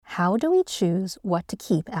How do we choose what to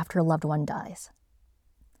keep after a loved one dies?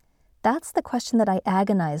 That's the question that I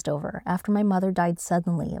agonized over after my mother died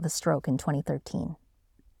suddenly of a stroke in 2013.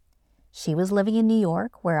 She was living in New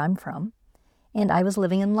York, where I'm from, and I was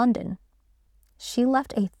living in London. She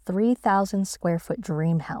left a 3,000 square foot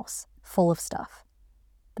dream house full of stuff,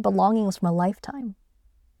 the belongings from a lifetime.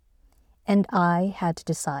 And I had to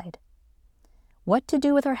decide what to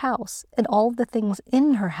do with her house and all of the things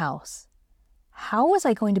in her house. How was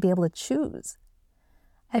I going to be able to choose?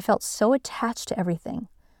 I felt so attached to everything.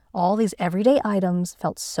 All these everyday items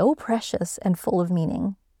felt so precious and full of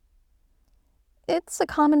meaning. It's a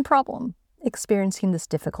common problem, experiencing this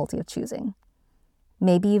difficulty of choosing.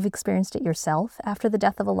 Maybe you've experienced it yourself after the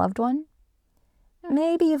death of a loved one.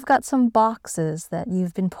 Maybe you've got some boxes that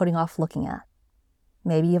you've been putting off looking at.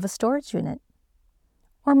 Maybe you have a storage unit.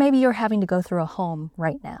 Or maybe you're having to go through a home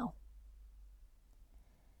right now.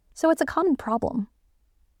 So it's a common problem,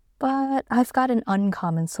 but I've got an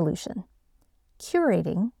uncommon solution: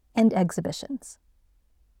 curating and exhibitions.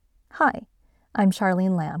 Hi, I'm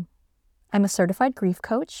Charlene Lamb. I'm a certified grief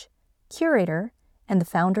coach, curator, and the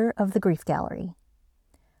founder of the Grief Gallery.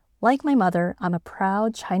 Like my mother, I'm a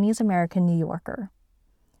proud Chinese-American New Yorker.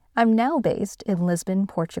 I'm now based in Lisbon,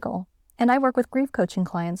 Portugal, and I work with grief coaching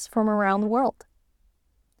clients from around the world.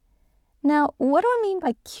 Now, what do I mean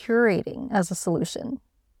by curating as a solution?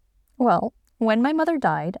 Well, when my mother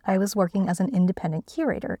died, I was working as an independent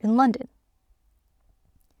curator in London.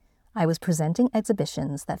 I was presenting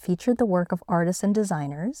exhibitions that featured the work of artists and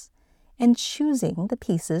designers and choosing the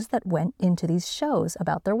pieces that went into these shows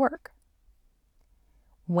about their work.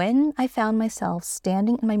 When I found myself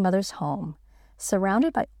standing in my mother's home,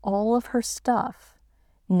 surrounded by all of her stuff,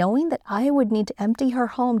 knowing that I would need to empty her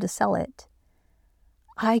home to sell it,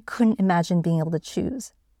 I couldn't imagine being able to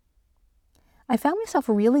choose. I found myself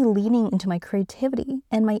really leaning into my creativity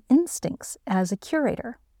and my instincts as a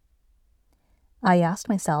curator. I asked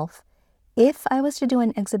myself, if I was to do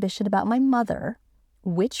an exhibition about my mother,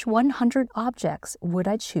 which 100 objects would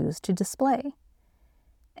I choose to display?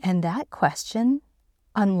 And that question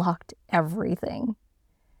unlocked everything.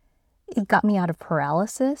 It got me out of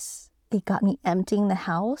paralysis, it got me emptying the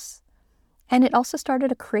house, and it also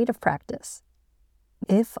started a creative practice.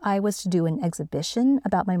 If I was to do an exhibition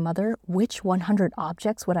about my mother, which 100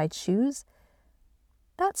 objects would I choose?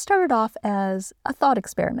 That started off as a thought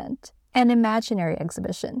experiment, an imaginary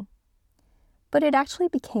exhibition. But it actually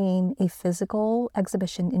became a physical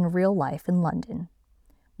exhibition in real life in London,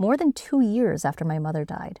 more than 2 years after my mother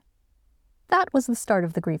died. That was the start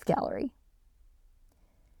of the Grief Gallery.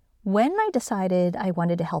 When I decided I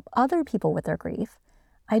wanted to help other people with their grief,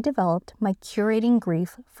 I developed my Curating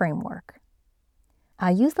Grief framework. I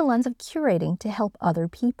use the lens of curating to help other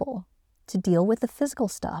people, to deal with the physical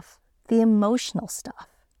stuff, the emotional stuff,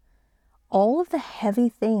 all of the heavy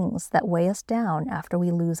things that weigh us down after we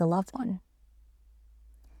lose a loved one.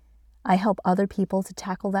 I help other people to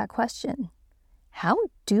tackle that question. How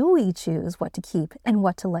do we choose what to keep and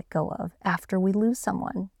what to let go of after we lose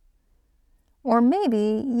someone? Or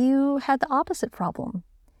maybe you had the opposite problem.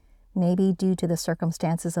 Maybe due to the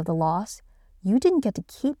circumstances of the loss, you didn't get to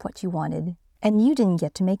keep what you wanted, and you didn't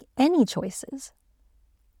get to make any choices.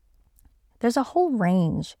 There's a whole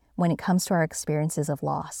range when it comes to our experiences of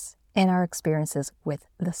loss and our experiences with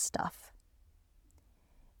the stuff.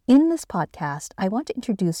 In this podcast, I want to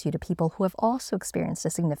introduce you to people who have also experienced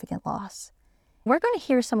a significant loss. We're going to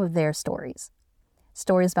hear some of their stories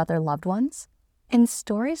about their loved ones, and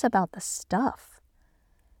stories about the stuff.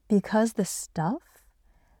 Because the stuff,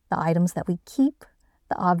 the items that we keep,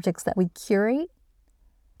 the objects that we curate,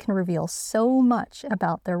 can reveal so much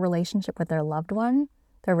about their relationship with their loved one,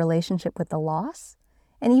 their relationship with the loss,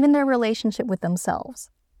 and even their relationship with themselves.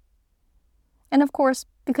 And of course,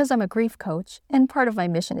 because I'm a grief coach, and part of my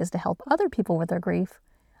mission is to help other people with their grief,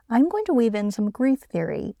 I'm going to weave in some grief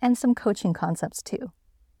theory and some coaching concepts too.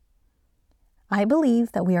 I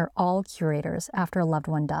believe that we are all curators after a loved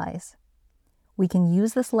one dies. We can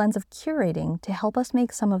use this lens of curating to help us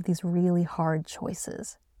make some of these really hard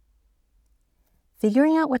choices.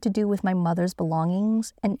 Figuring out what to do with my mother's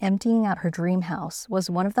belongings and emptying out her dream house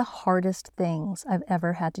was one of the hardest things I've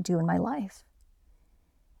ever had to do in my life.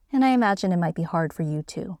 And I imagine it might be hard for you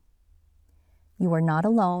too. You are not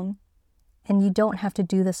alone, and you don't have to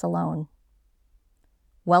do this alone.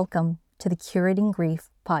 Welcome to the Curating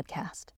Grief podcast.